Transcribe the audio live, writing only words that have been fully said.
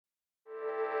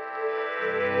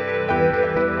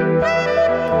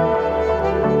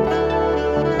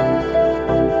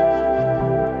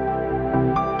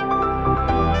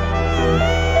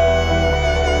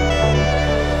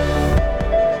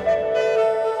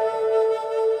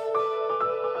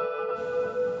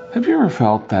Have you ever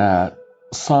felt that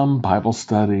some Bible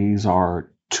studies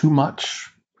are too much?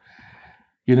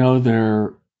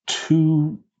 They're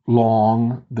too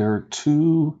long, they're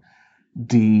too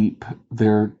deep,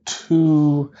 they're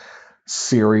too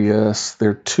serious,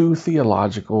 they're too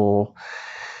theological,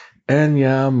 and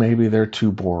yeah, maybe they're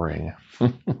too boring.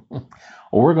 Well,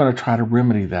 we're going to try to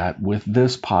remedy that with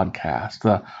this podcast,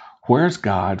 the Where's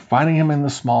God? Finding Him in the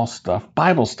Small Stuff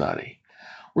Bible Study.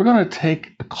 We're going to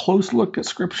take a close look at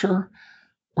Scripture.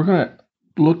 We're going to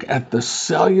look at the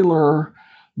cellular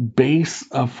base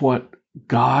of what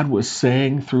God was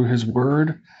saying through His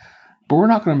Word, but we're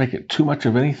not going to make it too much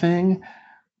of anything.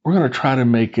 We're going to try to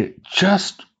make it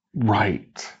just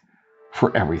right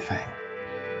for everything.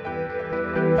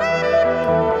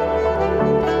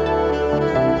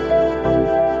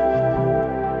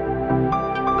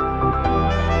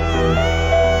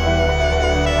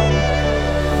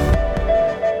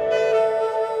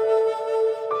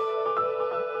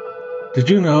 Did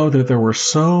you know that there were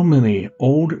so many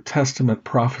Old Testament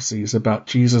prophecies about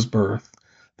Jesus' birth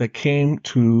that came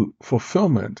to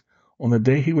fulfillment on the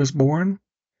day He was born?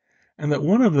 And that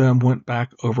one of them went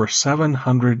back over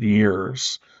 700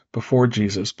 years before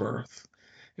Jesus' birth.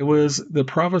 It was the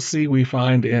prophecy we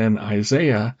find in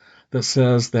Isaiah that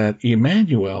says that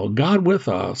Emmanuel, God with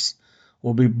us,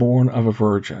 will be born of a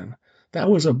virgin. That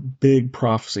was a big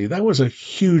prophecy. That was a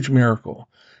huge miracle.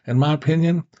 In my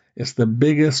opinion, it's the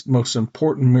biggest, most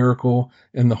important miracle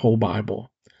in the whole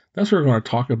Bible. That's what we're going to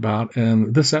talk about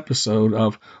in this episode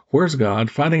of Where's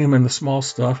God? Finding Him in the Small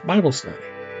Stuff Bible Study.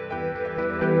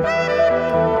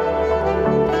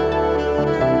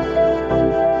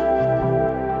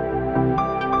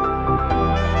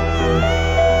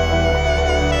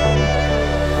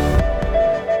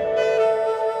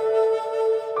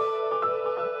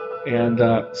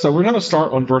 And so we're going to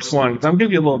start on verse 1, because I'm going to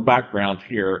give you a little background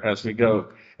here as we go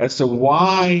as to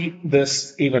why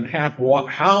this even happened,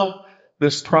 how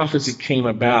this prophecy came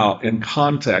about in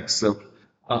context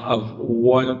of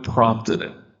what prompted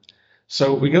it.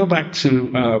 So we go back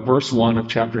to verse 1 of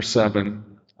chapter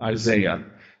 7, Isaiah.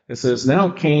 It says, "Now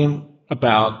it came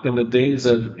about in the days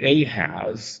of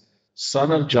Ahaz,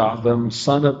 son of Jotham,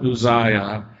 son of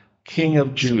Uzziah, king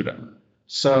of Judah."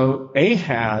 So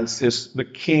Ahaz is the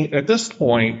king. At this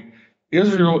point,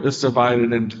 Israel is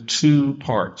divided into two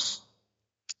parts.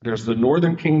 There's the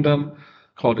northern kingdom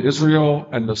called Israel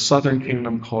and the southern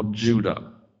kingdom called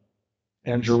Judah.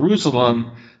 And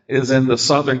Jerusalem is in the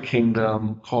southern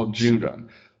kingdom called Judah.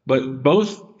 But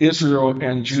both Israel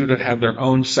and Judah have their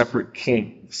own separate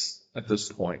kings at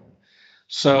this point.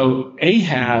 So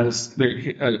Ahaz,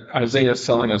 Isaiah is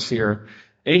telling us here,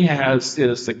 Ahaz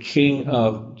is the king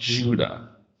of Judah.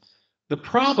 The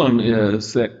problem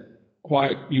is that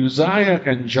while Uzziah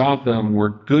and Jotham were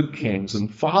good kings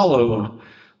and followed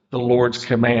the Lord's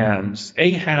commands,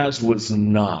 Ahaz was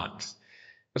not.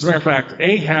 As a matter of fact,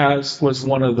 Ahaz was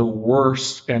one of the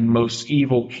worst and most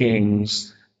evil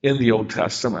kings in the Old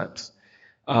Testament.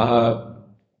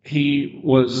 He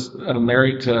was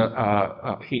married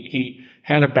to, he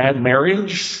had a bad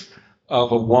marriage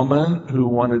of a woman who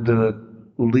wanted to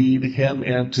lead him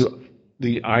into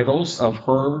the idols of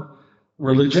her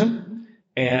religion.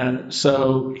 And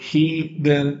so he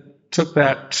then took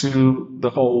that to the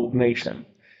whole nation.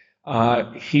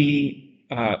 He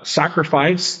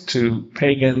sacrificed to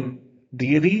pagan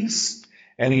deities,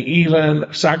 and he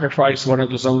even sacrificed one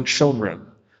of his own children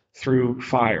through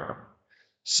fire.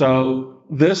 So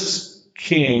this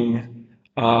king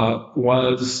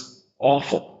was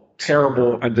awful,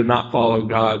 terrible, and did not follow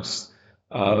God's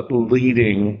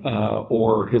leading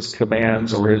or his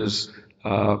commands or his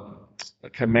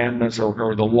commandments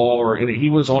or the law, or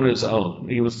he was on his own.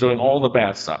 He was doing all the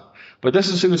bad stuff. But this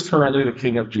is who is currently the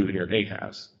king of Judah here,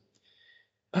 Ahaz.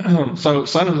 So,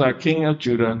 son of the king of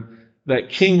Judah, that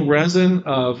King Rezin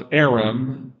of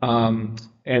Aram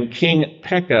and King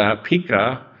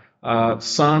Pekah,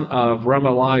 son of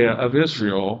Remaliah of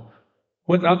Israel,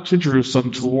 went up to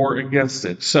Jerusalem to war against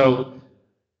it. So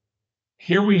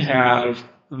here we have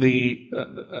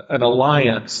an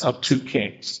alliance of two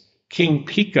kings. King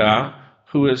Pekah,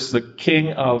 who is the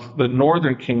king of the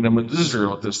northern kingdom of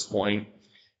Israel at this point,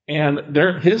 and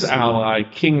his ally,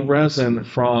 King Rezin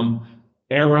from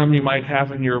Aram, you might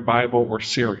have in your Bible, or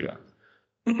Syria.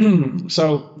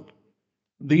 So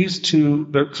these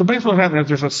two, so basically what happens is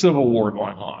there's a civil war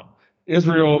going on.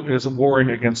 Israel is warring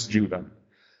against Judah.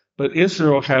 But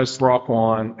Israel has brought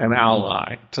on an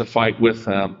ally to fight with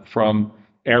them from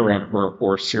Aram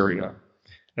or Syria.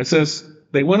 It says,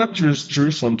 they went up to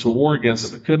Jerusalem to war against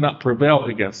it, but could not prevail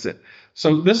against it.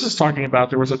 So this is talking about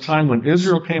there was a time when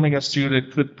Israel came against Judah,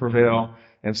 couldn't prevail,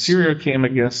 And Syria came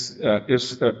against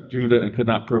Judah and could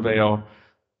not prevail.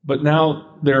 But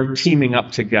now they're teaming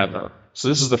up together. So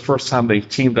this is the first time they've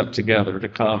teamed up together to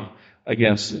come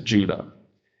against Judah.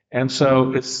 And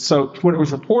so when it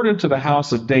was reported to the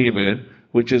house of David,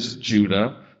 which is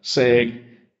Judah, saying,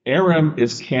 Aram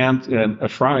is camped in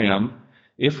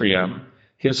Ephraim,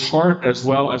 his heart as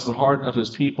well as the heart of his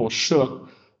people shook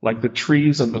like the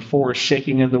trees of the forest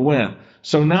shaking in the wind.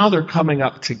 So now they're coming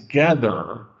up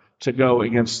together to go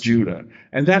against Judah.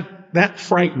 And that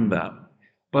frightened them.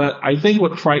 But I think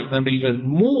what frightened them even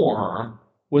more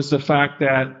was the fact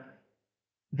that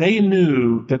they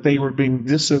knew that they were being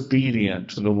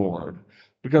disobedient to the Lord.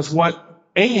 Because what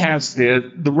Ahaz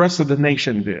did, the rest of the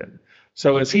nation did.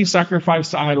 So as he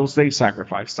sacrificed to idols, they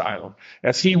sacrificed to idols.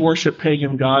 As he worshiped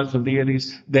pagan gods and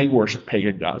deities, they worshiped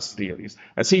pagan gods and deities.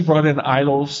 As he brought in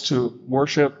idols to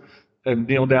worship and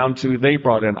kneel down to, they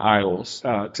brought in idols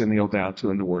to kneel down to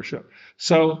and to worship.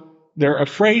 So they're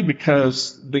afraid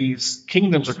because these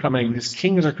kings are coming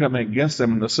against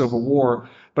them in the civil war.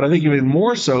 But I think even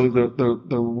more so,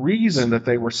 the reason that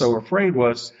they were so afraid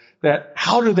was that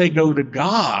how do they go to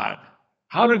God?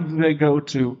 How do they go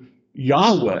to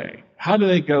Yahweh? How do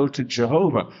they go to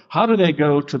Jehovah? How do they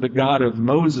go to the God of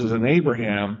Moses and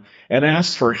Abraham and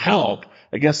ask for help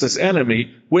against this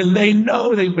enemy when they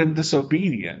know they've been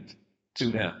disobedient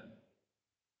to him?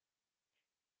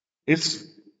 It's,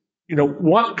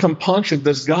 what compunction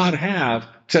does God have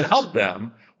to help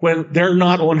them when they're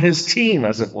not on his team,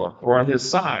 as it were, or on his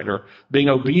side, or being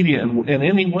obedient in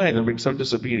any way? They're being so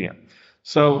disobedient.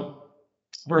 So,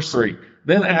 verse 3,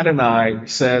 then Adonai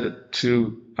said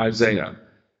to Isaiah,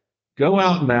 go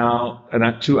out now,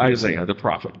 and to Isaiah the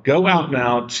prophet, go out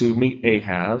now to meet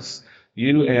Ahaz,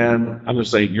 you and, I'm going to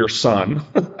say, your son,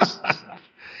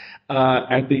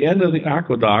 at the end of the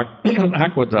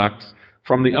aqueduct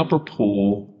from the upper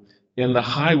pool in the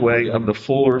highway of the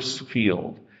fuller's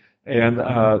field. And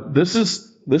this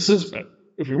is,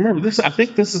 if you remember this, I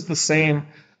think this is the same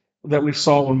that we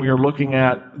saw when we were looking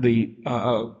at the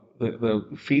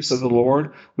feast of the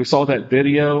Lord. We saw that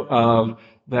video of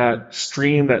that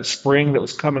stream, that spring that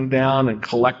was coming down and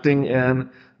collecting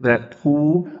in that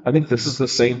pool. I think this is the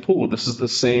same pool. This is the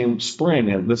same spring,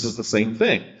 and this is the same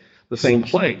thing, the same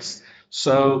place.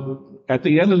 So at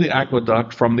the end of the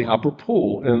aqueduct from the upper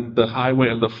pool in the highway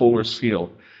of the fuller's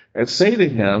field, and say to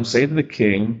the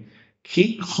king,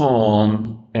 keep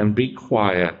calm and be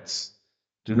quiet.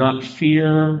 Do not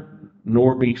fear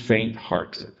nor be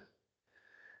faint-hearted.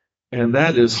 And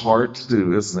that is hard to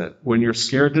do, isn't it? When you're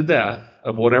scared to death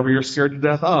of whatever you're scared to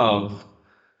death of,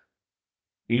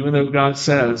 even though God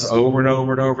says over and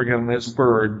over and over again in his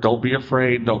word, don't be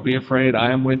afraid,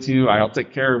 I am with you, I'll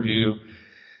take care of you.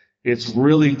 It's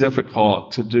really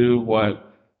difficult to do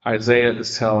what Isaiah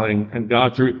is telling, and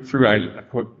God through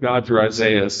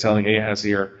Isaiah is telling Ahaz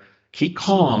here, keep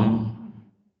calm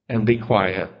and be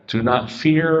quiet. Do not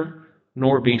fear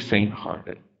nor be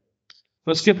faint-hearted.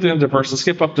 Let's skip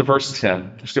up to verse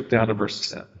 10. Skip down to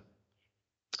verse 10. It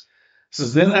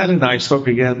says, then Adonai spoke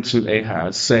again to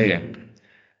Ahaz, saying,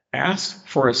 ask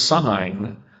for a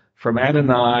sign from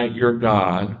Adonai your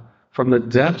God, from the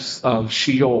depths of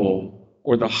Sheol,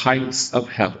 or the heights of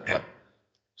heaven.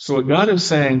 So what God is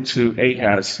saying to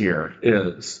Ahaz here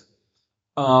is,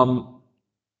 I'm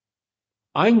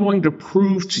going to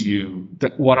prove to you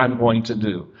that what I'm going to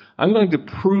do. I'm going to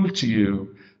prove to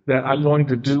you that I'm going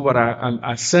to do what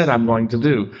I said I'm going to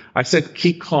do. I said,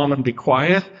 keep calm and be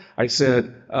quiet. I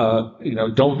said,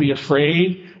 don't be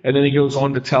afraid. And then he goes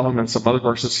on to tell him in some other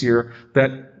verses here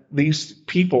that these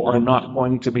people are not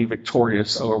going to be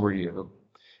victorious over you.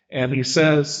 And he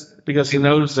says, because he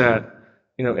knows that,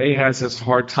 Ahaz has a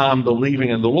hard time believing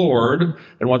in the Lord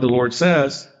and what the Lord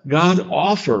says, God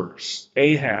offers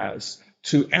Ahaz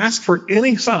to ask for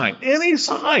any sign,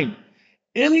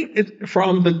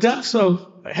 from the depths of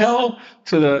hell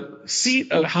to the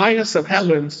seat of highest of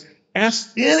heavens,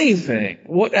 ask anything,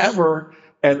 whatever,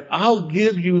 and I'll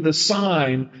give you the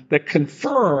sign that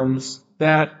confirms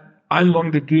that I'm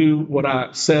going to do what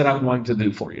I said I'm going to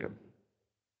do for you.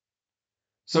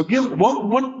 So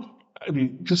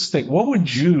just think, what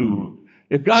would you,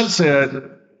 if God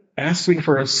said, ask me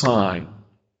for a sign,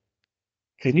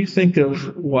 can you think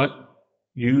of what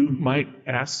you might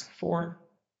ask for?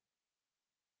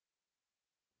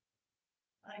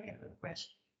 I have a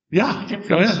question. Yeah,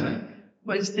 go ahead.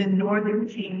 Was the northern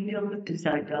kingdom, is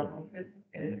idolatry?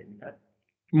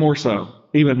 More so,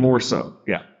 even more so,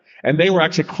 yeah. And they were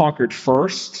actually conquered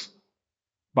first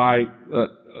by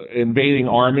invading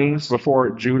armies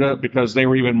before Judah, because they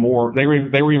were even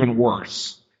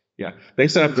worse. Yeah, they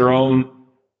set up their own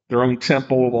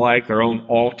temple, like their own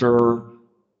altar,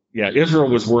 Yeah, Israel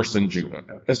was worse than Judah,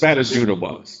 as bad as Judah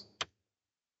was.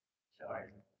 Sorry.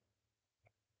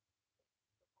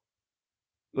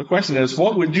 The question is,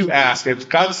 what would you ask if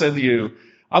God said to you,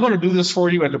 I'm going to do this for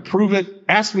you, and to prove it,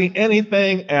 ask me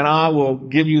anything and I will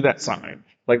give you that sign?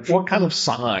 Like, what kind of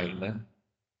sign?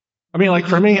 I mean, like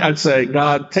for me, I'd say,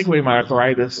 God, take away my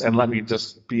arthritis and let me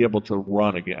just be able to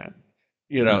run again.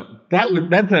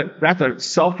 That's a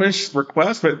selfish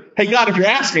request, but hey, God, if you're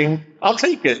asking, I'll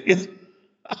take it.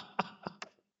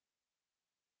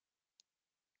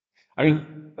 I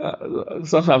mean,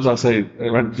 sometimes I'll say,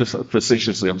 just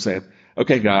facetiously, I'm saying,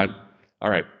 okay, God, all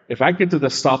right, if I get to the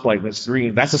stoplight and it's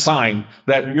green, that's a sign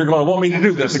that you're going to want me to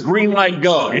do this. A green light,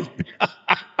 go.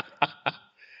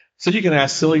 So you can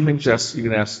ask silly things, you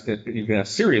can ask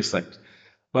serious things.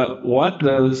 But what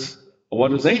does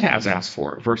Ahaz ask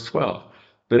for? Verse 12.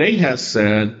 But Ahaz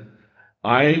said,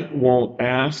 I won't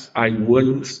ask, I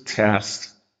wouldn't test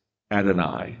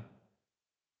Adonai.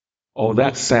 Oh,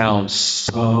 that sounds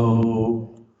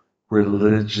so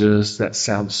religious. That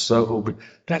sounds so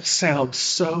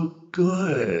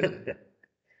good.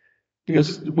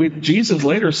 Because Jesus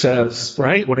later says,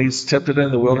 right, when he's tempted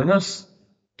in the wilderness,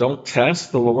 don't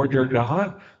test the Lord your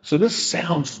God. So this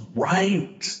sounds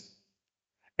right.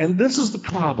 And this is the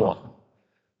problem.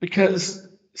 Because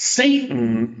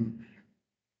Satan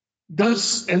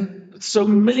does so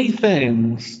many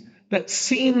things that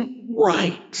seem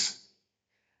right.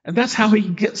 And that's how he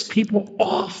gets people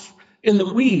off in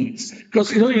the weeds.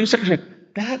 Because you say,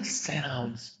 that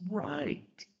sounds right.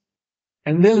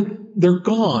 And then they're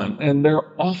gone and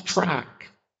they're off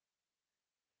track.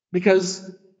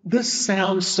 Because this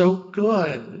sounds so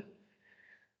good.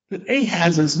 But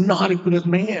Ahaz is not a good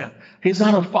man. He's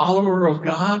not a follower of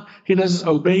God. He doesn't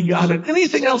obey God in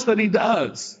anything else that he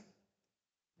does.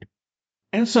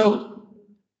 And so,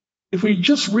 if we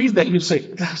just read that, you say,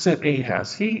 that's that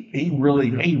Ahaz. He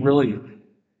really.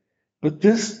 But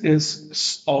this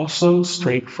is also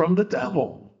straight from the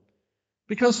devil.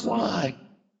 Because why?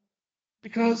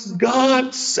 Because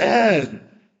God said,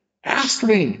 ask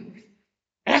me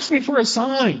for a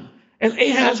sign. And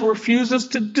Ahaz refuses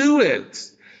to do it.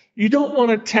 You don't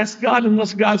want to test God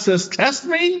unless God says, test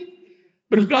me.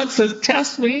 But if God says,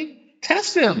 test me,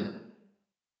 test him.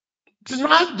 To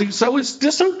not do so is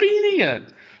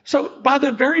disobedient. So by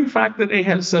the very fact that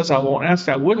Ahaz says, I won't ask,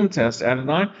 I wouldn't test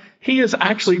Adonai, he is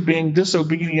actually being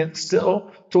disobedient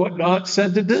still to what God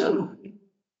said to do.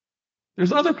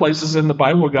 There's other places in the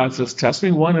Bible where God says, test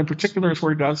me. One in particular is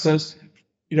where God says,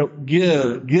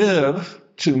 give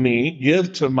to me,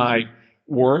 give to my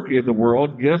work in the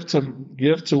world, give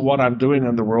to what I'm doing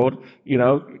in the world,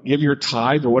 give your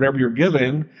tithe or whatever you're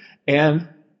giving. And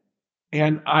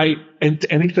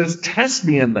he says, test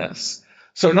me in this.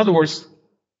 So in other words,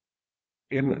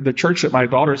 in the church that my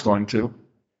daughter's going to,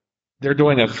 they're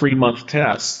doing a 3-month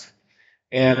test.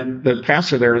 And the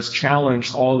pastor there has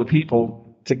challenged all the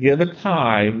people to give a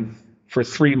tithe for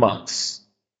 3 months.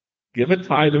 Give a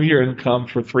tithe of your income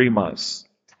for 3 months.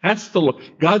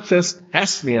 God says,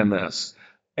 test me in this.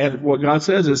 And what God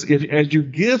says is, as you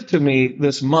give to me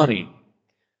this money,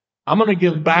 I'm going to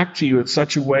give back to you in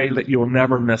such a way that you'll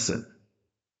never miss it.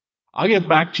 I'll give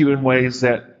back to you in ways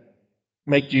that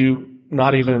make you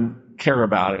not even care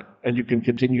about it, and you can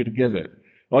continue to give it.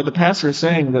 Well, the pastor is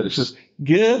saying that it's just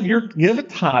give a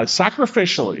tithe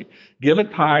sacrificially. Give a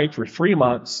tithe for 3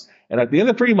 months, and at the end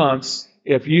of 3 months,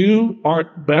 if you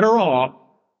aren't better off,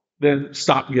 then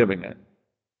stop giving it.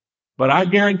 But I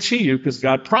guarantee you, because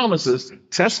God promises,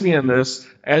 test me in this,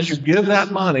 as you give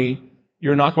that money,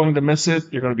 you're not going to miss it.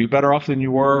 You're going to be better off than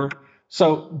you were.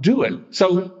 So do it.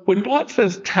 So when God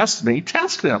says test me,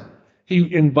 test him.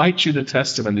 He invites you to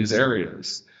test him in these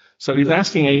areas. So he's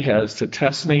asking Ahaz to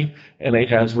test me, and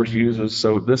Ahaz refuses.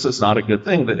 So this is not a good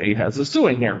thing that Ahaz is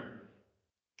doing here.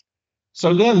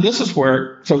 So then this is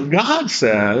so God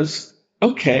says,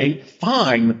 okay,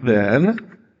 fine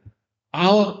then.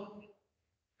 I'll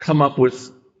come up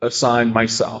with a sign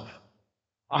myself.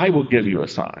 I will give you a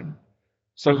sign.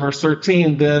 So verse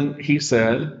 13, then he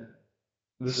said,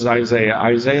 this is Isaiah.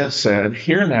 Isaiah said,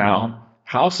 hear now,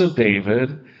 house of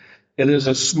David, is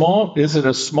it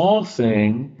a small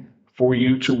thing for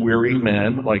you to weary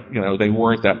men? Like, they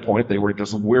were at that point. They were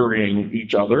just wearying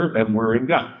each other and wearying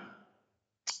God.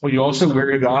 Well, you also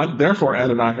weary God. Therefore,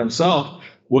 Adonai himself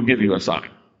will give you a sign.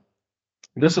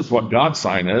 This is what God's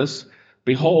sign is.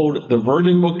 Behold, the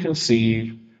virgin will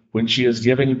conceive. When she is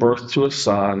giving birth to a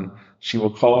son, she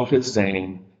will call his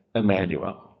name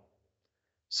Emmanuel.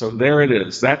 So there it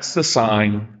is. That's the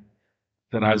sign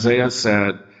that Isaiah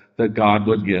said that God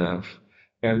would give.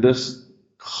 And this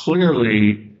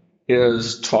clearly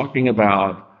is talking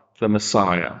about the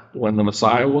Messiah. When the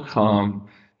Messiah will come,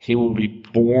 he will be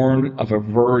born of a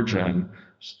virgin.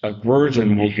 A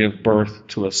virgin will give birth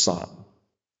to a son.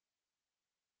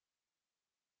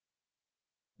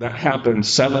 That happened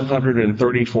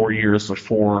 734 years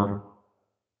before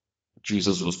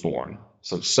Jesus was born.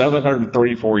 So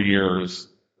 734 years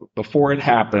before it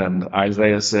happened,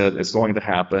 Isaiah said it's going to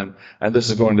happen, and this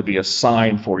is going to be a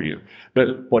sign for you.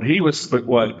 But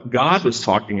what God was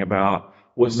talking about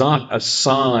was not a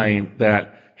sign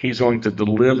that he's going to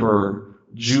deliver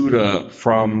Judah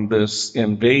from this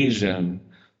invasion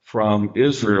from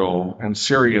Israel and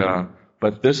Syria,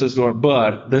 but this is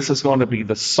going to be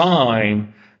the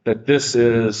sign that this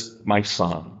is my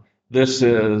son. This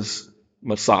is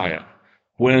Messiah.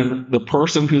 When the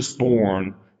person who's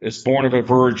born is born of a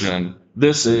virgin,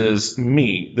 this is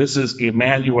me. This is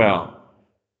Emmanuel.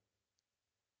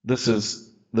 This is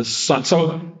the son.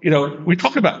 So, we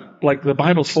talk about, like, the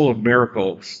Bible's full of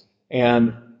miracles.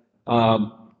 And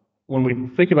when we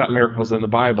think about miracles in the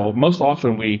Bible, most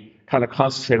often we kind of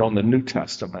concentrate on the New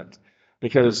Testament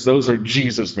because those are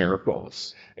Jesus'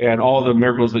 miracles. And all the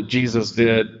miracles that Jesus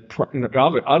did,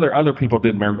 other people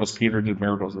did miracles. Peter did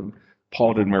miracles and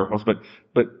Paul did miracles,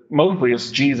 but mostly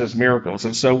it's Jesus' miracles.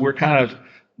 And so we're kind of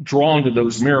drawn to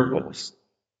those miracles.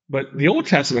 But the Old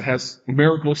Testament has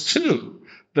miracles too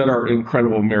that are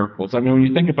incredible miracles. I mean, when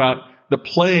you think about the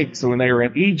plagues when they were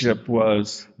in Egypt,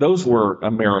 those were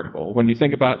a miracle. When you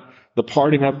think about the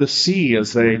parting of the sea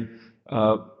as they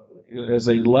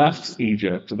left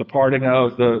Egypt, the parting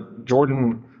of the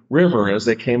Jordan River as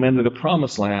they came into the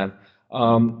Promised Land,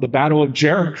 the Battle of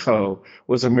Jericho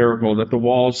was a miracle that the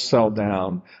walls fell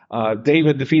down.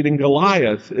 David defeating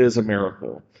Goliath is a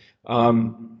miracle.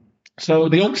 So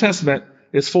the Old Testament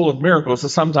is full of miracles that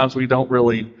sometimes we don't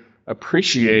really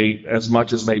appreciate as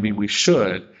much as maybe we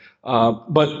should.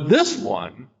 But this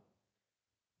one,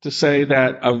 to say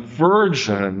that a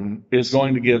virgin is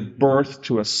going to give birth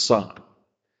to a son.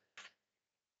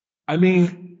 I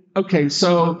mean, okay,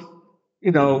 so,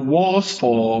 walls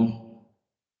fall,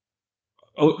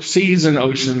 seas and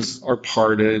oceans are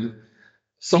parted,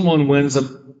 someone wins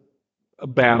a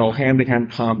battle,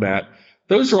 hand-to-hand combat.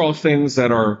 Those are all things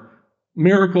that are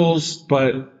miracles,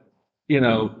 but,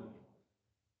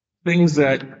 things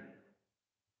that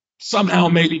somehow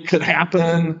maybe could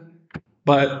happen,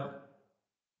 but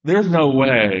there's no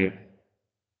way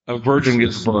a virgin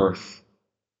gives birth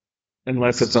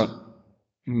unless it's a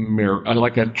miracle,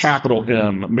 like a capital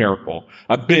M miracle,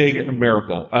 a big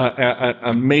miracle,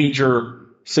 a major,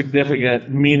 significant,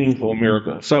 meaningful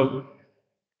miracle. So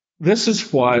this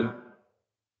is what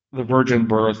the virgin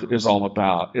birth is all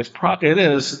about. It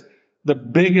is the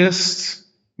biggest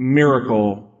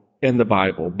miracle in the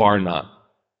Bible, bar none.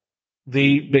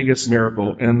 The biggest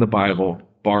miracle in the Bible,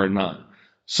 bar none.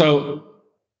 So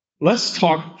let's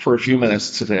talk for a few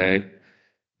minutes today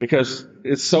because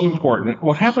it's so important.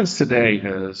 What happens today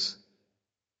is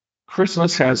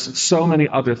Christmas has so many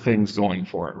other things going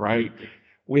for it, right?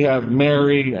 We have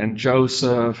Mary and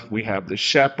Joseph, we have the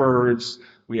shepherds,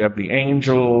 we have the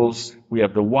angels, we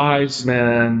have the wise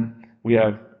men, we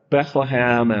have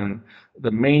Bethlehem and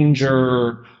the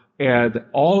manger, and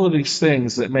all of these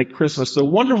things that make Christmas the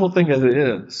wonderful thing that it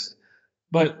is.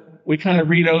 But we kind of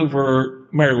read over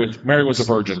Mary was a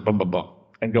virgin, blah, blah, blah,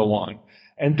 and go on.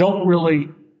 And don't really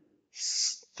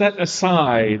set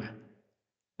aside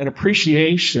an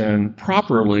appreciation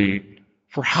properly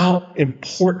for how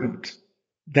important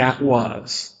that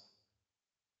was.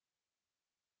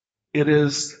 It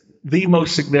is the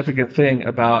most significant thing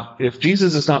about if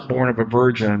Jesus is not born of a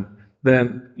virgin,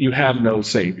 then you have no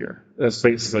Savior. That's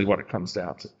basically what it comes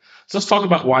down to. So let's talk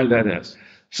about why that is.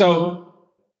 So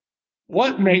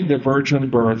what made the virgin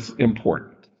birth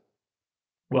important?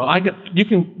 Well, you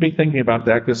can be thinking about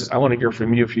that because I want to hear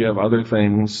from you if you have other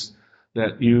things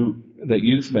that you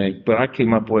think, but I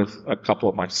came up with a couple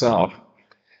of myself.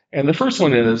 And the first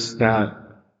one is that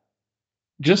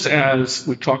just as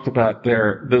we talked about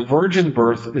there, the virgin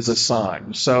birth is a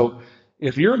sign. So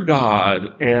if you're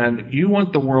God and you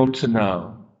want the world to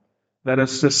know that a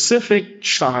specific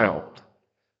child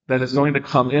that is going to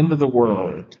come into the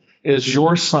world is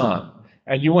your son,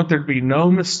 and you want there to be no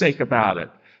mistake about it,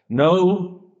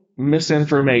 no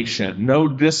misinformation, no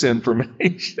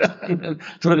disinformation,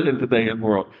 put it in today's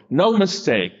world, no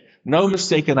mistake, no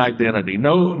mistaken identity,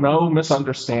 no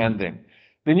misunderstanding,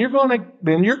 then you're going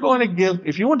to give,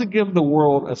 if you want to give the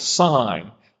world a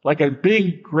sign, like a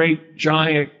big, great,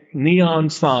 giant neon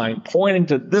sign pointing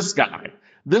to this guy,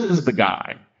 this is the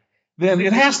guy, then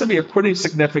it has to be a pretty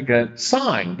significant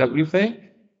sign, don't you think?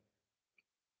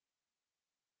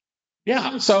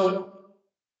 Yeah, so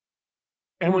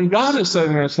And when God is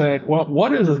sitting there saying, well,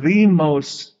 what is the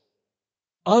most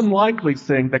unlikely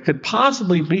thing that could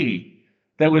possibly be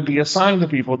that would be a sign to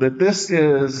people that this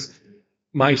is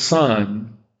my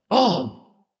son? Oh,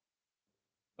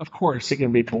 of course, he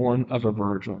can be born of a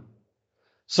virgin.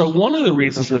 So one of the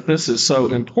reasons that this is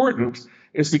so important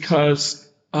is because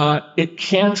it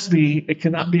cannot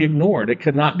be ignored. It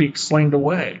cannot be explained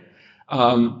away.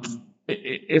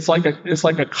 It's like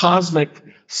a cosmic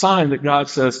sign that God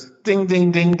says, ding,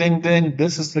 ding, ding, ding, ding,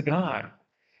 this is the guy.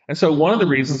 And so one of the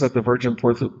reasons that the virgin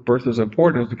birth is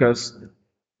important is because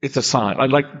it's a sign.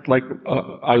 Like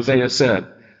Isaiah said,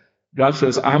 God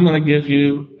says, I'm going to give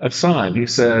you a sign. He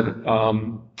said,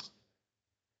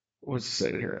 what's it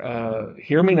say here?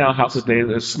 Hear me now, house of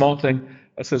David, a small thing.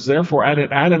 It says, therefore,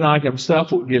 Adonai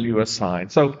himself will give you a sign.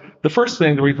 So the first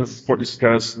thing, the reason it's important is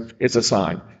because it's a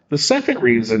sign. The second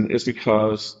reason is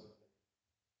because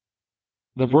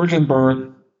the virgin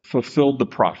birth fulfilled the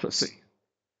prophecy.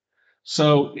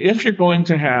 So if you're going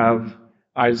to have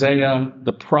Isaiah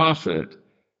the prophet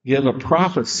give a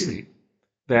prophecy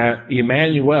that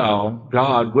Emmanuel,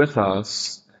 God with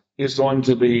us, is going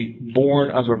to be born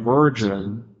of a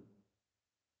virgin,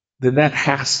 then that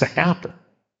has to happen.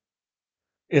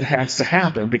 It has to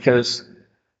happen because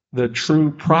the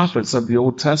true prophets of the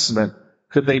Old Testament,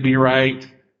 could they be right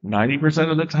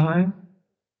 90% of the time?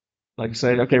 Like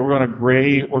say, okay, we're going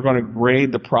to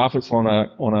grade the prophets on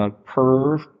a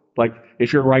curve. Like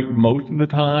if you're right most of the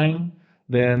time,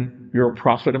 then you're a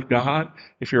prophet of God.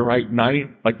 If you're right 90,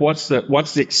 like what's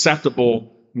the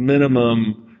acceptable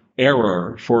minimum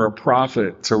error for a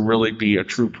prophet to really be a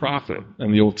true prophet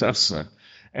in the Old Testament?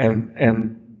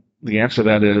 And the answer to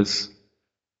that is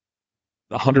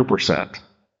 100%.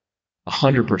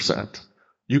 100%.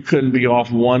 You couldn't be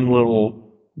off one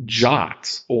little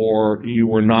jot, or you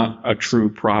were not a true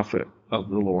prophet of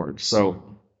the Lord.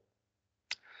 So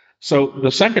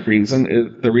the second reason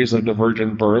is the reason the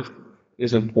virgin birth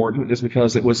is important is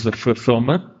because it was the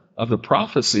fulfillment of the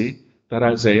prophecy that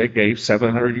Isaiah gave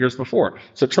 700 years before.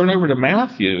 So turn over to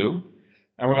Matthew,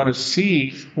 and we're going to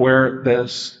see where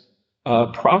this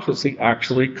prophecy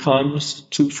actually comes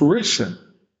to fruition.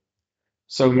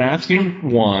 So Matthew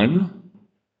 1,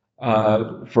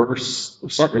 verse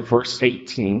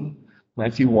 18.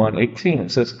 Matthew 1:18.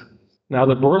 It says, now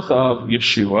the birth of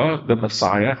Yeshua, the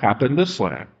Messiah, happened this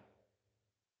way.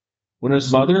 When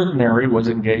his mother Mary was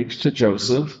engaged to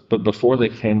Joseph, but before they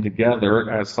came together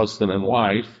as husband and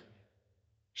wife,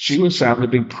 she was found to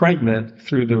be pregnant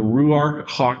through the Ruach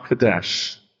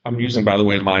HaKodesh. I'm using, by the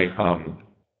way, my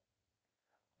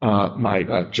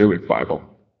Jewish Bible.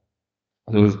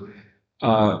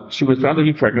 She was found to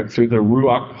be pregnant through the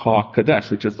Ruach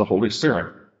HaKodesh, which is the Holy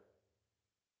Spirit.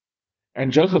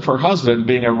 And Joseph, her husband,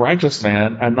 being a righteous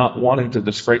man and not wanting to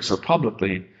disgrace her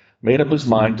publicly, made up his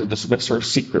mind to dismiss her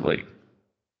secretly.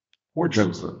 Poor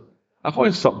Joseph. I've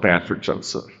always felt bad for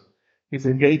Joseph. He's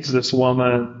engaged to this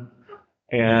woman,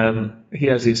 and he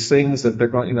has these things that they're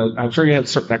going, I'm sure he had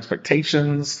certain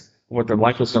expectations of what their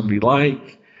life was going to be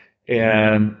like.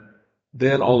 And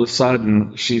then all of a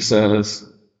sudden, she says,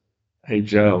 hey,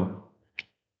 Joe,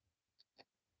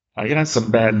 I got some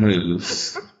bad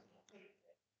news.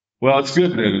 Well, it's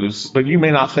good news, but you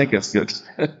may not think it's good.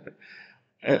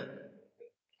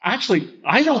 Actually,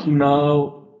 I don't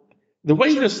know. The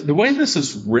way this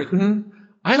is written,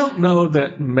 I don't know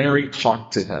that Mary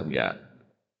talked to him yet.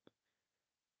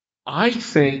 I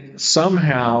think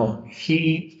somehow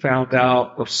he found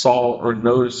out or saw or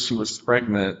noticed she was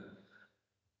pregnant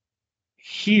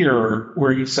here,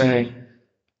 where he's saying,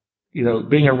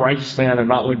 being a righteous man and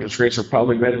not wanting to disgrace her,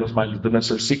 probably made it was mind to dismiss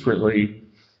her secretly.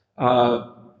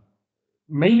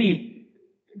 Maybe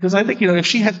because I think, if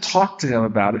she had talked to him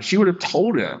about it, she would have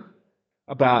told him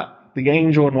about the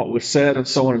angel and what was said and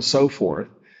so on and so forth.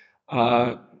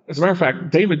 As a matter of fact,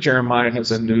 David Jeremiah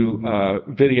has a new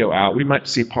video out. We might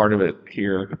see part of it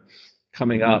here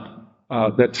coming up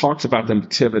that talks about the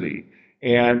nativity.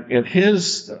 And in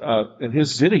his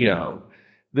video,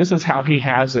 this is how he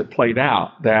has it played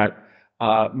out, that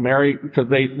Mary, because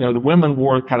the women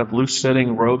wore kind of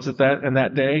loose-fitting robes in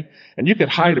that day, and you could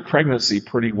hide a pregnancy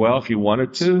pretty well if you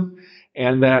wanted to.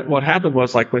 And that what happened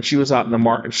was, like when she was out in the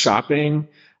market shopping,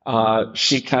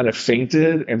 she kind of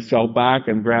fainted and fell back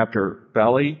and grabbed her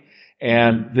belly,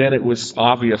 and then it was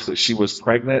obvious that she was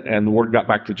pregnant, and the word got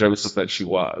back to Joseph that she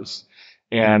was.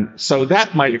 And so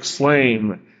that might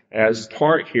explain as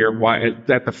part here why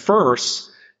at the first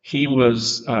he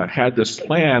was had this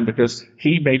plan, because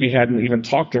he maybe hadn't even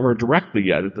talked to her directly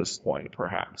yet at this point,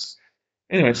 perhaps.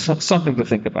 Anyway, something to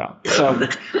think about. So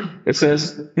it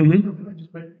says,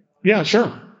 yeah,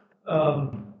 sure.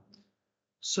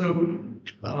 So,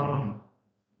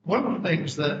 one of the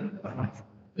things that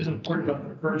is important about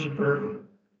the virgin birth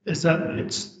is that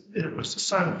it was a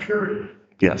sign of purity.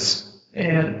 Yes.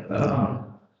 And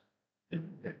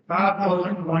if God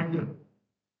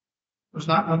was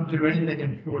not going to do anything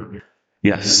impure.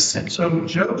 Yes. And so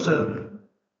Joseph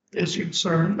is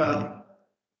concerned about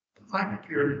lack of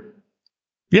purity.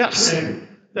 Yes. And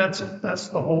that's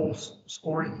the whole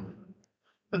story.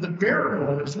 But the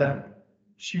miracle is that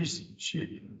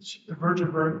the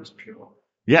virgin birth is pure.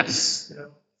 Yes. You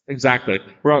know? Exactly.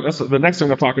 Well, that's the next thing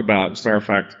we'll talk about, as a matter of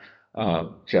fact,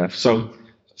 Jeff. So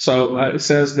it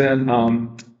says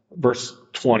then, verse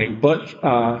 20, but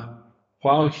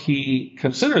while he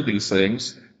considered these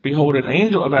things, behold, an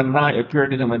angel of Adonai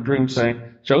appeared to him in a dream, saying,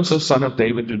 Joseph, son of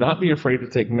David, do not be afraid to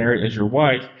take Mary as your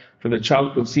wife, for the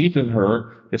child conceived in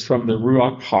her is from the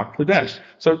Ruach HaKodesh.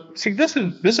 So, see, this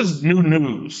is new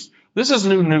news. This is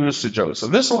new news to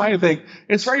Joseph. This is why I think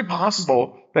it's very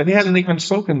possible that he hadn't even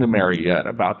spoken to Mary yet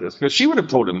about this, because she would have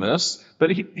told him this, but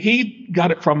he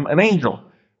got it from an angel.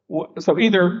 So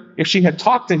either if she had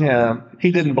talked to him,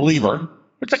 he didn't believe her,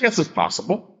 which I guess is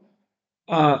possible.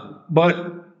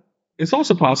 But it's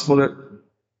also possible that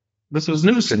this was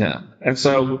news to him. And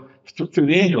so through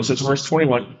the angel, it says, verse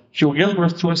 21, she will give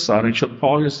birth to a son, and she'll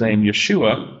call his name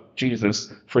Yeshua,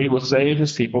 Jesus, for he will save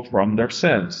his people from their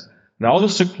sins. Now all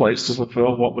this took place to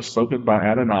fulfill what was spoken by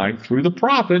Adonai through the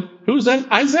prophet, who's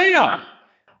in Isaiah,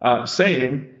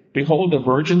 saying, behold, the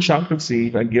virgin shall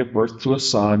conceive and give birth to a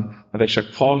son, and they shall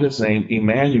call his name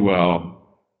Emmanuel.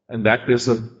 And that's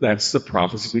the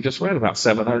prophecy we just read about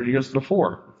 700 years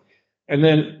before. And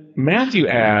then Matthew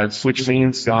adds, which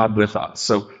means God with us.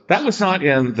 So that was not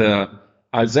in the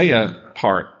Isaiah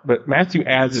part, but Matthew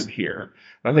adds it here.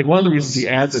 And I think one of the reasons he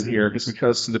adds it here is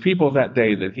because to the people of that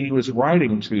day that he was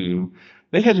writing to,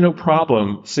 they had no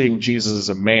problem seeing Jesus as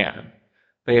a man.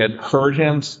 They had heard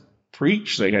him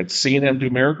preach. They had seen him do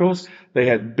miracles.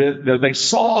 They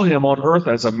saw him on earth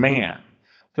as a man.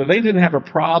 So they didn't have a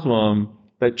problem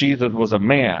that Jesus was a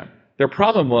man. Their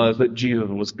problem was that Jesus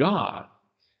was God.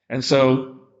 And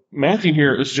so Matthew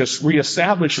here is just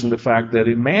reestablishing the fact that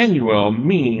Emmanuel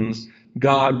means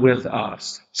God with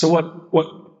us. So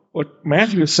what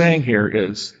Matthew is saying here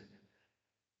is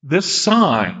this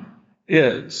sign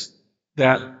is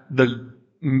that the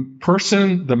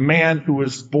person, the man who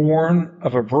was born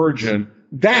of a virgin,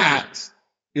 that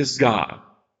is God.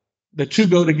 The two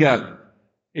go together.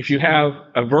 If you have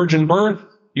a virgin birth,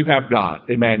 you have God,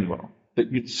 Emmanuel.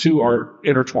 The two are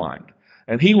intertwined.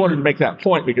 And he wanted to make that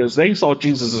point because they saw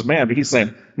Jesus as man, but he's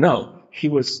saying, no, he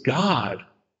was God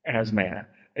as man.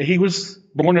 And he was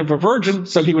born of a virgin,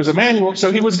 so he was Emmanuel,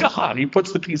 so he was God. He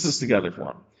puts the pieces together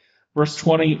for him. Verse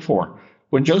 24,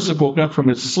 when Joseph woke up from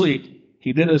his sleep,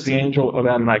 he did as the angel of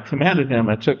Adonai commanded him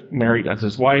and took Mary as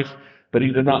his wife, but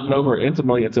he did not know her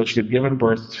intimately until she had given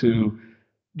birth to,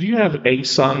 do you have a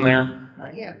son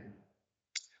there? Yeah.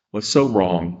 Well, it's so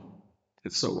wrong.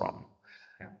 It's so wrong.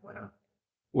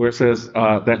 Where it says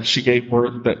that she gave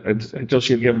birth, that until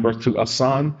she had given birth to a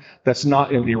son, that's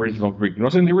not in the original Greek. You know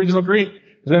what's in the original Greek?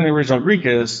 What's in the original Greek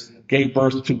is gave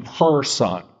birth to her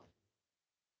son.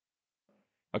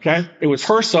 Okay? It was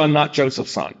her son, not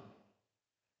Joseph's son.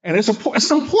 And that's an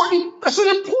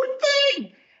important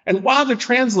thing. And why the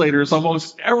translators,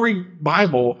 almost every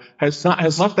Bible has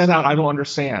left that out, I don't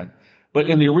understand. But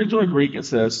in the original Greek, it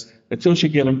says, until she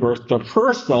gave birth to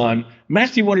her son.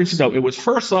 Matthew wanted to know it was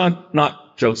her son,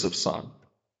 not Joseph's son.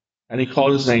 And he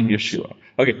called his name Yeshua.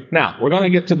 Okay, now we're going to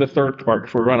get to the third part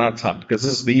before we run out of time, because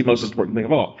this is the most important thing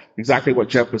of all. Exactly what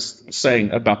Jeff was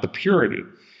saying about the purity.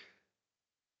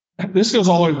 This goes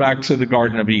all the way back to the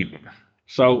Garden of Eden.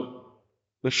 So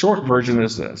the short version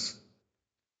is this.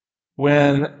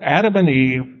 When Adam and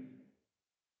Eve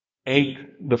ate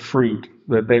the fruit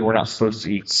that they were not supposed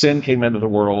to eat, sin came into the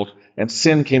world and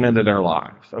sin came into their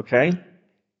lives, okay?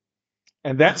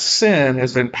 And that sin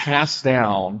has been passed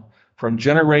down from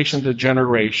generation to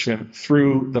generation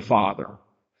through the Father.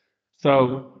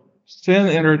 So sin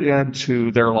entered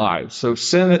into their lives. So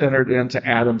sin entered into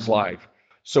Adam's life.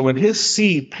 So when his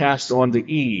seed passed on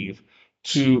to Eve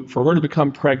for her to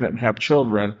become pregnant and have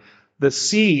children, the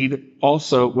seed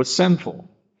also was sinful.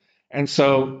 And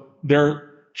so their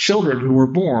children who were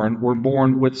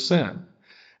born with sin.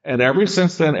 And ever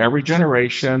since then, every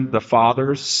generation, the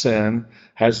father's sin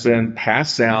has been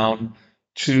passed down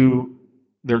to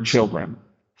their children.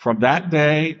 From that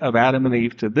day of Adam and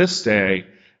Eve to this day,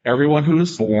 everyone who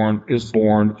is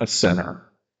born a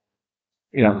sinner.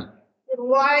 You know.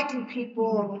 Why do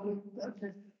people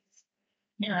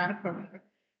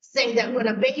say that when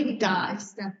a baby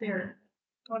dies, that they're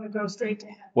going to go straight to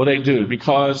heaven? Well, they do,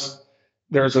 because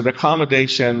there's an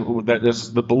accommodation that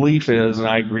is, the belief is, and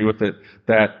I agree with it,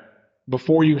 that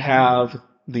before you have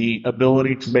the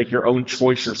ability to make your own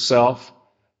choice yourself,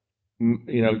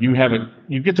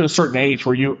 you get to a certain age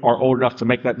where you are old enough to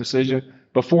make that decision.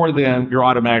 Before then, you're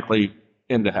automatically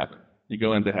into heaven. You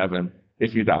go into heaven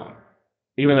if you die.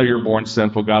 Even though you're born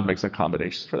sinful, God makes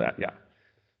accommodations for that, yeah.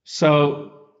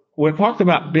 So when talked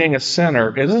about being a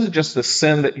sinner, it isn't just the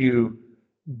sin that you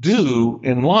do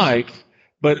in life,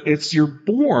 but it's you're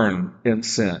born in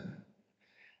sin.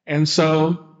 And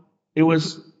so it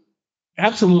was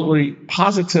absolutely,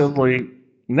 positively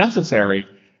necessary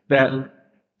that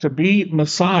to be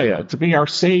Messiah, to be our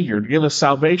Savior, to give us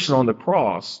salvation on the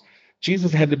cross,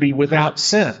 Jesus had to be without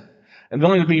sin. And the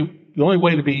only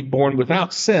way to be born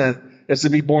without sin is to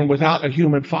be born without a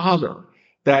human father.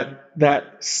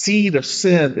 That seed of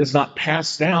sin is not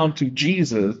passed down to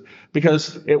Jesus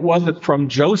because it wasn't from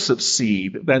Joseph's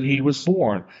seed that he was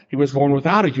born. He was born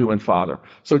without a human father.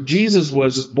 So Jesus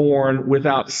was born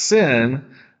without sin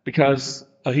because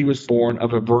he was born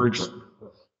of a virgin.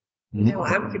 No,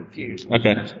 I'm confused.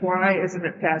 Okay. Why isn't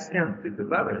it passed down through the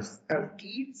mothers of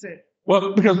Eve?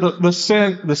 Well, because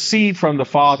the seed from the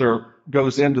father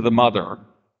goes into the mother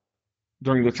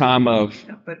during the time of.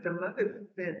 But the mother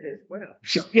sinned as well.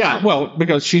 Yeah, well,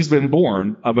 because she's been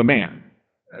born of a man.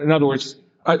 In other words,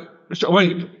 a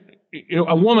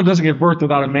woman doesn't give birth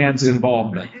without a man's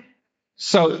involvement.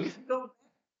 So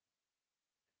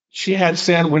she had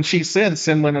sin. When she sinned,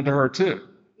 sin went into her too.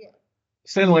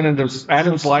 Sin went into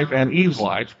Adam's life and Eve's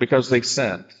life because they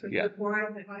sinned. Yeah. Why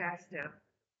is it passed down?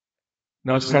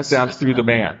 No, it's passed down through the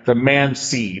man. The man's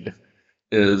seed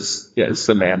it's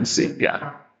the man's seed.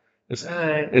 Yeah. So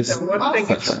one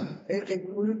thing,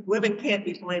 women can't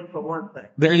be blamed for one thing.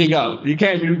 There you go. You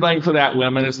can't be blamed for that,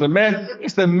 women. It's the men.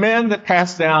 It's the men that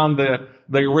pass down the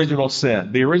original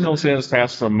sin. The original sin is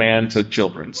passed from man to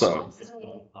children. So.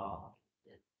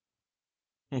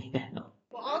 Well,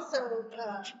 also,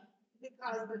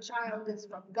 because the child is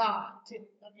from God, too.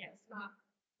 It's not.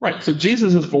 Right. So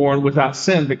Jesus is born without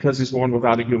sin because he's born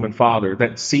without a human father.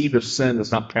 That seed of sin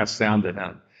is not passed down to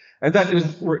him. And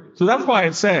so that's why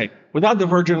I say, without the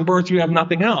virgin birth, you have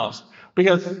nothing else.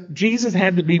 Because Jesus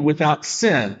had to be without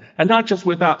sin, and not just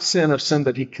without sin of sin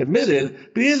that he committed,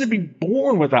 but he had to be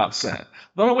born without sin.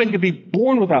 The only way he could be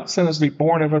born without sin is to be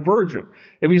born of a virgin.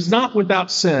 If he's not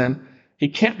without sin, he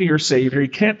can't be your Savior. He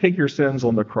can't take your sins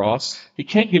on the cross. He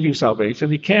can't give you salvation.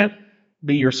 He can't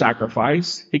be your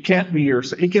sacrifice. He can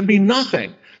be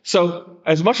nothing. So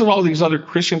as much as all these other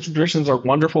Christian traditions are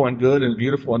wonderful and good and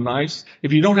beautiful and nice,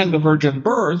 if you don't have the virgin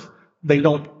birth, they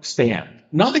don't stand.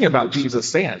 Nothing about Jesus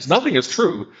stands. Nothing is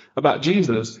true about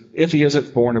Jesus if he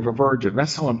isn't born of a virgin.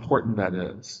 That's how important that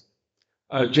is.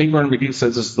 J. Vernon McGee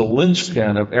says it's the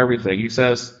linchpin of everything. He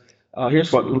says,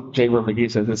 here's what J. Vernon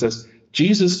McGee says. It says,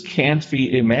 Jesus can't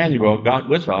be Emmanuel, God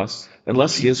with us,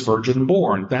 unless he is virgin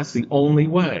born. That's the only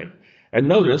way. And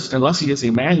notice, unless he is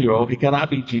Emmanuel, he cannot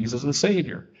be Jesus the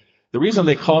Savior. The reason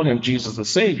they call him Jesus the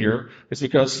Savior is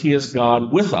because he is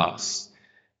God with us.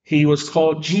 He was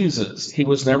called Jesus. He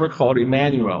was never called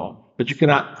Emmanuel. But you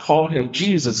cannot call him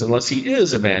Jesus unless he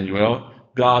is Emmanuel,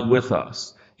 God with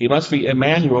us. He must be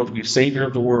Emmanuel to be Savior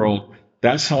of the world.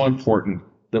 That's how important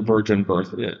the virgin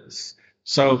birth is.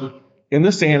 So in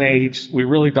this day and age, we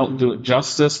really don't do it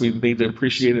justice. We need to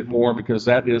appreciate it more because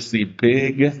that is the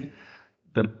big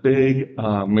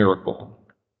miracle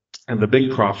and the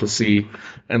big prophecy.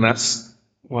 And that's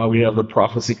why we have the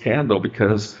prophecy candle,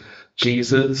 because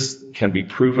Jesus can be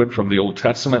proven from the Old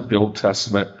Testament. The Old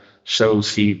Testament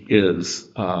shows he is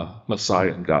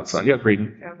Messiah and God's Son. Yeah,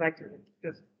 Braden. I'd like to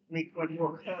just make one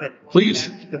more comment. Please.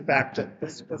 The fact that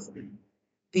this was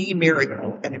the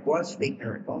miracle, and it was the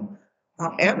miracle.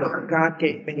 However, God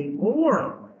gave many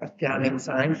more astounding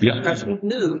signs because he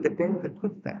knew that they would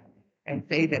put that and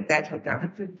say that that's what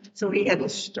God did. So he had the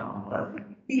star,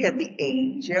 he had the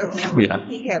angels,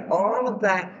 he had all of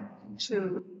that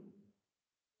to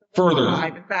further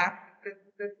the fact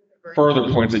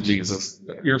further point to Jesus.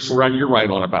 You're right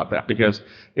on about that, because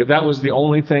if that was the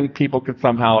only thing, people could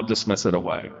somehow dismiss it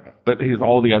away. But here's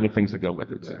all the other things that go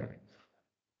with it.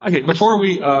 Okay, before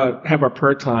we have our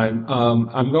prayer time,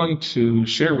 I'm going to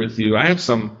share with you, I have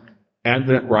some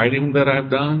Advent writing that I've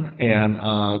done,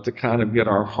 and to kind of get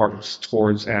our hearts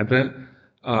towards Advent.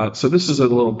 So this is a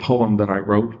little poem that I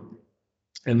wrote,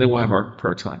 and then we'll have our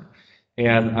prayer time.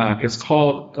 And it's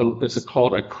called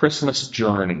A Christmas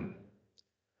Journey.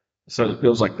 So it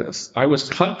goes like this. I was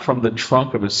cut from the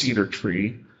trunk of a cedar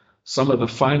tree, some of the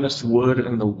finest wood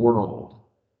in the world.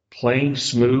 Planed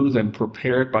smooth and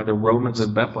prepared by the Romans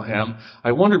in Bethlehem,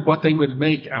 I wondered what they would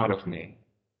make out of me.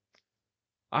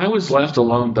 I was left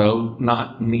alone, though,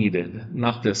 not needed,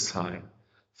 not this time.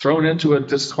 Thrown into a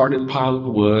discarded pile of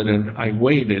wood, and I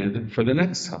waited for the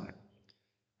next time.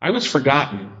 I was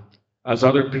forgotten, as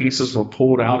other pieces were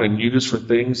pulled out and used for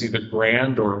things either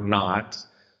grand or not.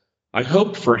 I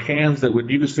hoped for hands that would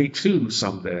use me too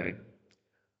someday.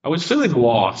 I was feeling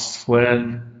lost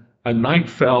when a night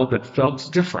fell that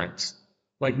felt different,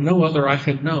 like no other I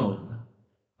had known.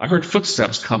 I heard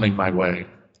footsteps coming my way.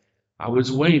 I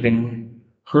was waiting,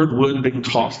 heard wood being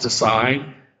tossed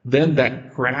aside, then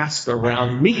that grasp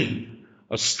around me,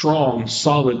 a strong,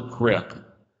 solid grip.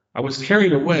 I was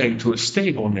carried away to a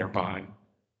stable nearby.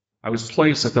 I was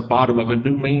placed at the bottom of a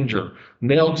new manger,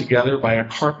 nailed together by a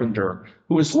carpenter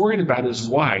who was worried about his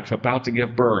wife about to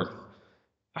give birth.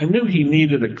 I knew he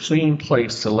needed a clean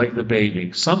place to lay the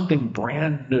baby, something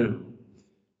brand new.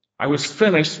 I was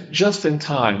finished just in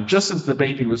time, just as the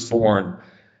baby was born.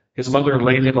 His mother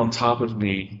laid him on top of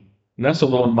me,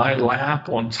 nestled on my lap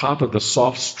on top of the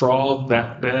soft straw of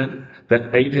that bed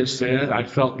that made his bed. I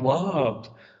felt loved,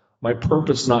 my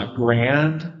purpose not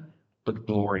grand, but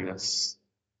glorious.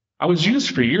 I was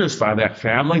used for years by that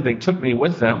family. They took me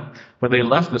with them when they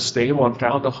left the stable and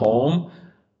found a home.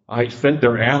 I fed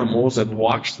their animals and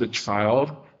watched the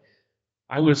child.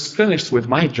 I was finished with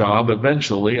my job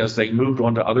eventually as they moved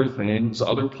on to other things,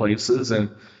 other places,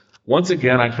 and once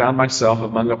again I found myself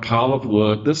among a pile of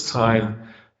wood, this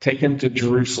time taken to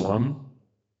Jerusalem.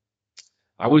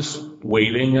 I was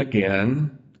waiting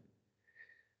again.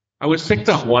 I was picked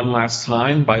up one last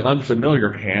time by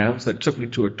unfamiliar hands that took me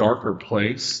to a darker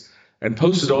place and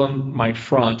posted on my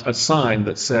front a sign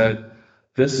that said,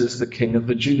 "This is the King of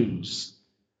the Jews."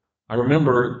 I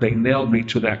remember they nailed me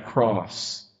to that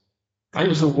cross. I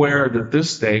was aware that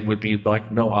this day would be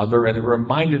like no other, and it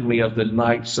reminded me of the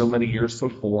night so many years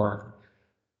before.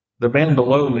 The man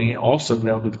below me, also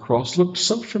nailed to the cross, looked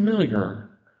so familiar.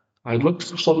 I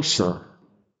looked closer.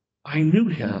 I knew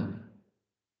him.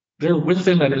 There with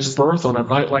him at his birth on a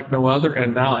night like no other,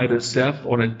 and now at his death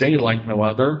on a day like no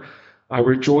other. I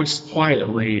rejoiced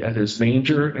quietly at his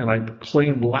manger, and I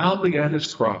proclaimed loudly at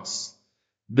his cross,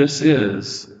 "This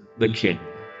is the King."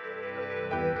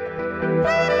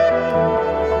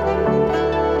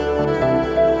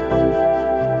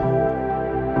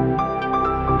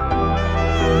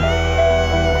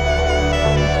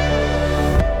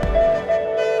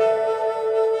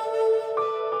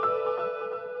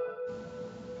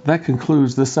 That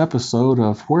concludes this episode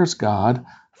of Where's God?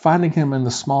 Finding Him in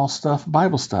the Small Stuff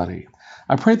Bible Study.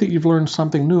 I pray that you've learned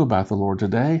something new about the Lord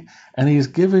today, and He's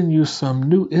given you some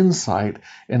new insight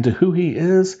into who He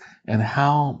is and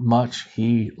how much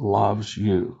He loves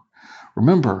you.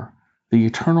 Remember, the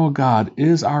eternal God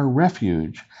is our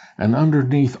refuge, and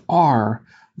underneath are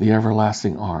the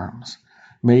everlasting arms.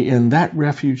 May in that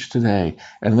refuge today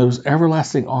and those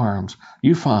everlasting arms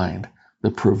you find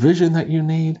the provision that you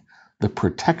need, the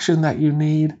protection that you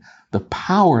need, the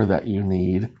power that you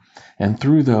need, and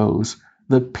through those,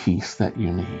 the peace that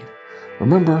you need.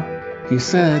 Remember, He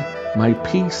said, "My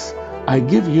peace I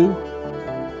give you,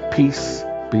 peace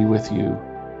be with you."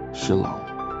 Shalom.